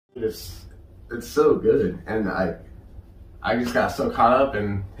it's so good, and I just got so caught up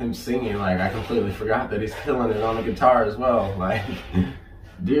in him singing, like I completely forgot that he's killing it on the guitar as well. Like,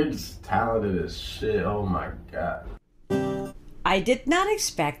 dude's talented as shit. Oh my god. I did not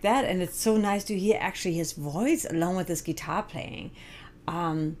expect that, and it's so nice to hear actually his voice along with his guitar playing.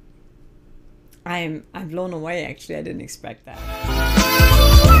 I'm blown away. Actually, I didn't expect that.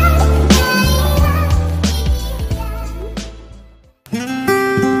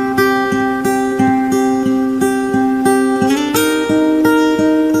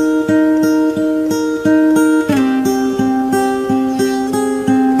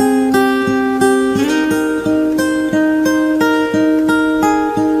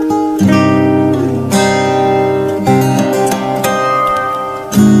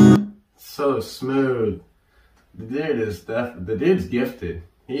 Smooth. The dude's gifted.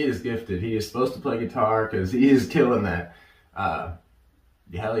 He is gifted. He is supposed to play guitar because he is killing that. Hell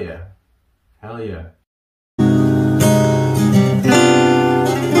yeah. Hell yeah.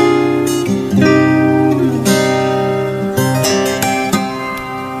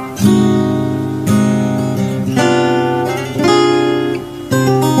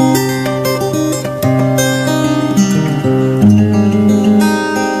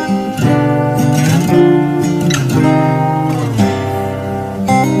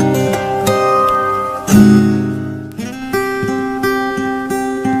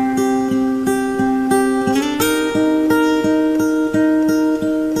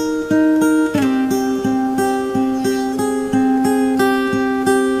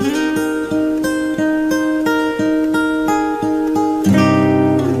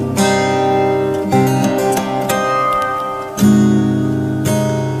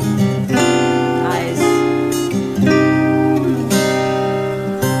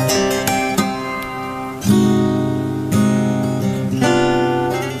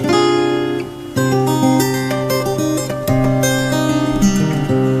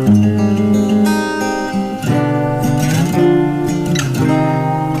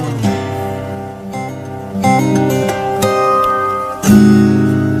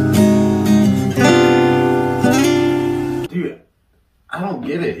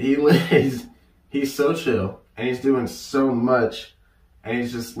 He's so chill, and he's doing so much, and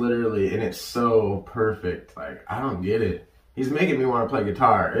he's just literally, and it's so perfect. Like, I don't get it. He's making me want to play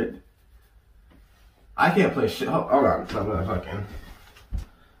guitar. I can't play shit. Hold on, I'm gonna fucking.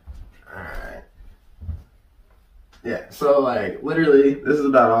 Alright. Yeah, so like, literally, this is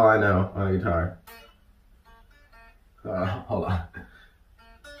about all I know on a guitar. Hold on.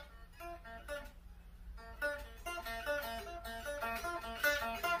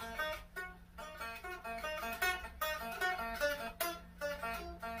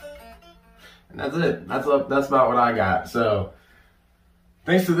 And that's it. That's about what I got. So,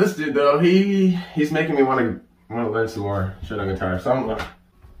 thanks to this dude though, he's making me want to learn some more shit on guitar. So I'm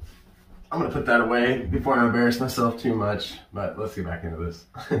gonna put that away before I embarrass myself too much. But let's get back into this.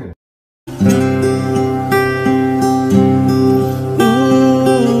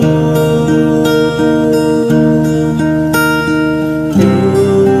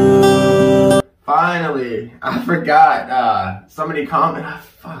 Finally, I forgot. Somebody commented.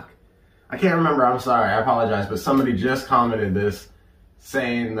 Fuck. I can't remember, I'm sorry, I apologize, but somebody just commented this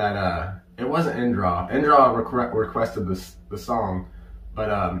saying that it wasn't Indra. Indra requested the song,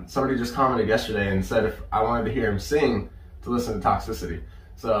 but somebody just commented yesterday and said if I wanted to hear him sing to listen to Toxicity.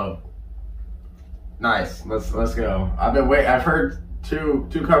 So nice, let's go. I've heard two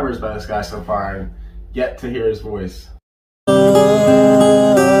covers by this guy so far and yet to hear his voice.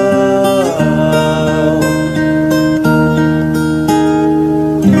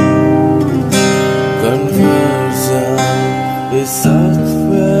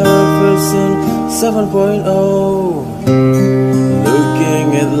 Software version 7.0,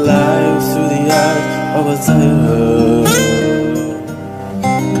 looking at life through the eyes of a child.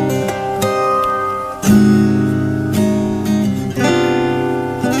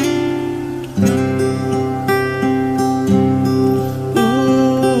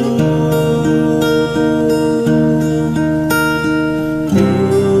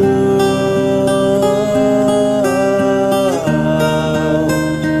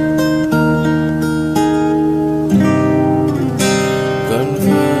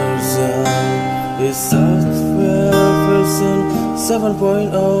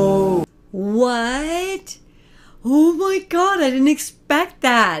 What? Oh my god, I didn't expect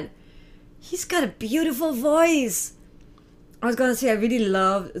that. He's got a beautiful voice. I was gonna say, I really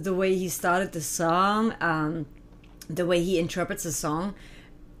love the way he started the song, the way he interprets the song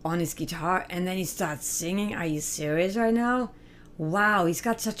on his guitar, and then he starts singing. Are you serious right now? Wow, he's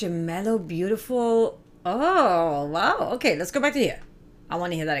got such a mellow, beautiful... Oh, wow. Okay, let's go back to here. I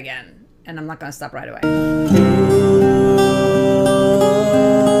want to hear that again. And I'm not going to stop right away.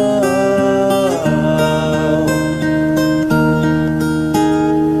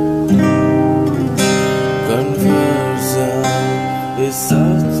 Conversion is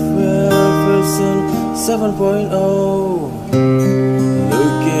software version 7.0.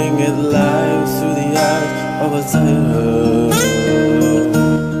 Looking at life through the eyes of a child.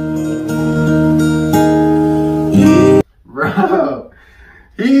 Bro,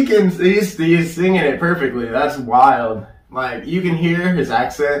 he's singing it perfectly. That's wild. Like, you can hear his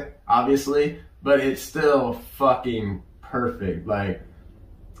accent, obviously, but it's still fucking perfect. Like,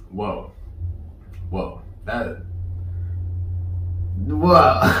 whoa. Whoa. Whoa.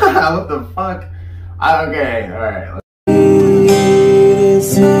 What the fuck? Okay, alright.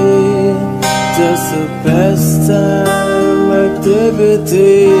 Just the best time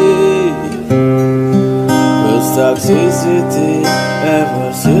activity. With toxicity,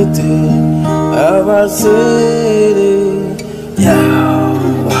 ever city. Yeah,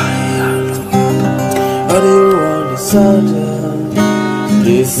 what do you want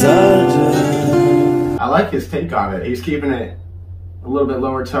decided? I like his take on it. He's keeping it a little bit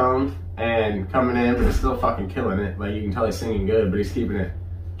lower toned and coming in, but he's still fucking killing it. Like, you can tell he's singing good, but he's keeping it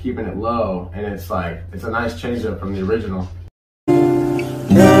low, and it's like, it's a nice change up from the original.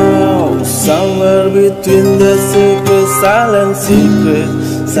 Now, somewhere between the silent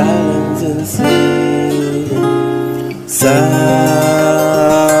and sleep. Somewhere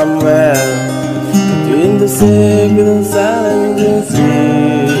between the secret and silent and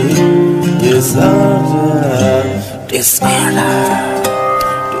sleep. Disorder.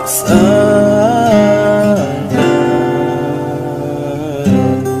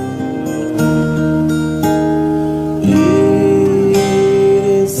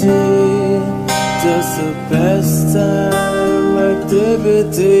 Just the best time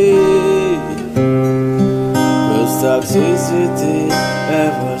activity. With toxicity,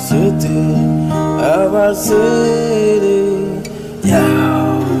 ever city.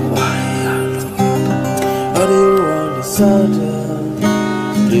 Yeah, what do you want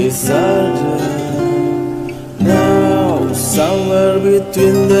decided? Now, somewhere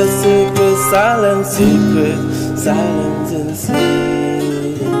between the silent and sleep.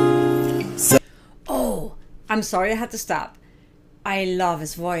 I'm sorry I had to stop. I love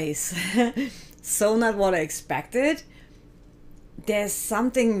his voice. So not what I expected. There's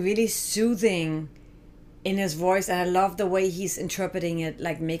something really soothing in his voice, and I love the way he's interpreting it,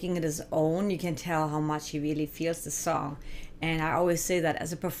 like making it his own. You can tell how much he really feels the song. And I always say that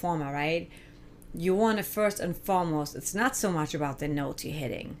as a performer, right? You want to first and foremost, it's not so much about the notes you're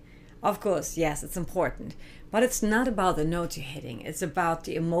hitting. Of course, yes, it's important. But it's not about the notes you're hitting. It's about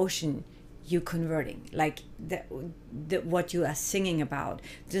the emotion you converting, like what you are singing about,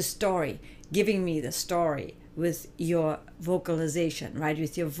 the story, giving me the story with your vocalization, right,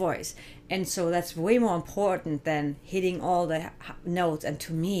 with your voice. And so that's way more important than hitting all the notes. And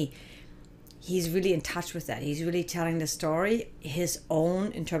to me, he's really in touch with that. He's really telling the story, his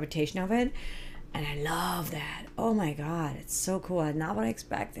own interpretation of it, and I love that. Oh my god, it's so cool. Not what I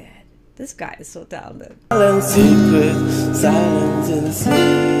expected. This guy is so talented. Silent and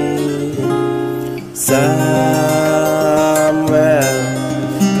sleep. Somewhere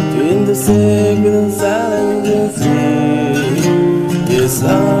between the sacred and silent and sleep.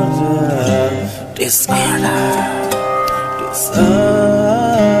 Disorder.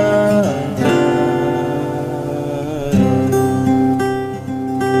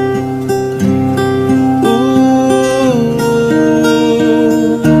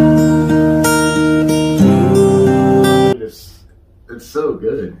 It's so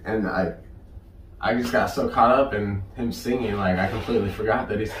good, and I just got so caught up in him singing, like I completely forgot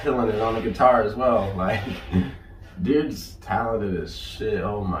that he's killing it on the guitar as well. Like, dude's talented as shit.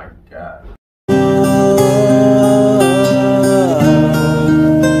 Oh my god.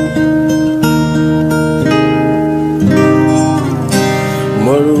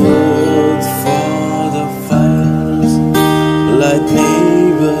 More wood for the fires, light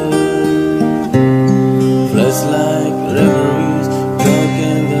neighbor, flash like reveries, dark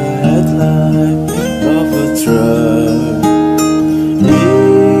in the headlight of a truck.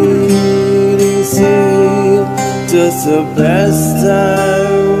 Eating seed, just the best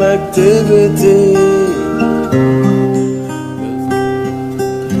time activity.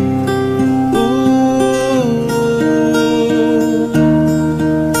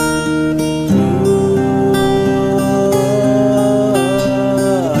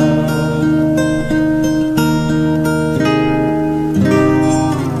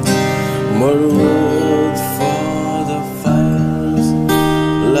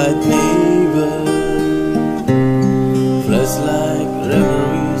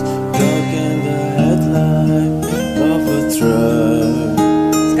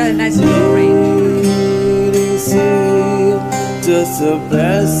 a nice lowering. Just a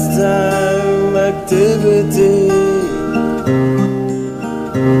pastime activity.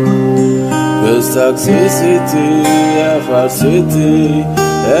 Cause toxicity, falsity,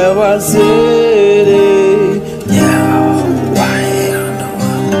 yeah, why on the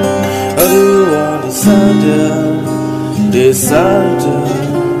world? How do you want disorder?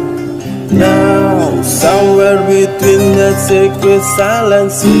 Now, somewhere between that secret,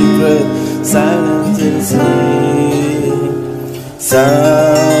 silence is here.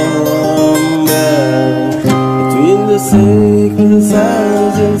 Somewhere between the secret,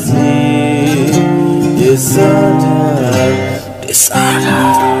 silence is here. Disorder.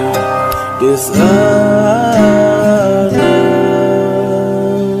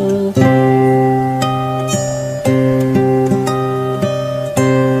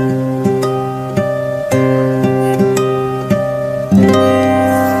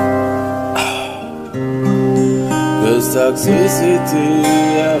 Toxicity,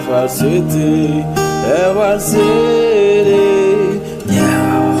 falsity,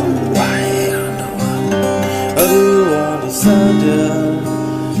 yeah, why on the world? How do you want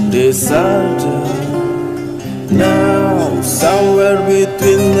disorder? Now, somewhere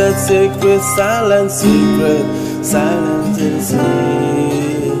between that secret, silence is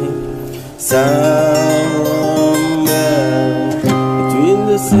here. Somewhere between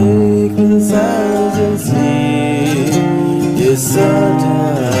the secret, silence is here.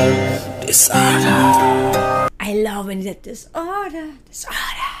 Disorder. I love when he said disorder.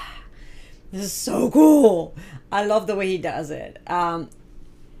 This is so cool. I love the way he does it. I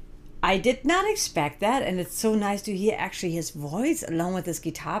did not expect that, and it's so nice to hear actually his voice along with his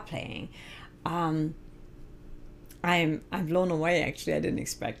guitar playing. I'm blown away. Actually, I didn't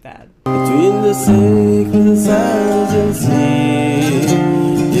expect that. Between the secret silence here,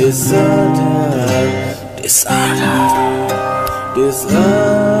 disorder.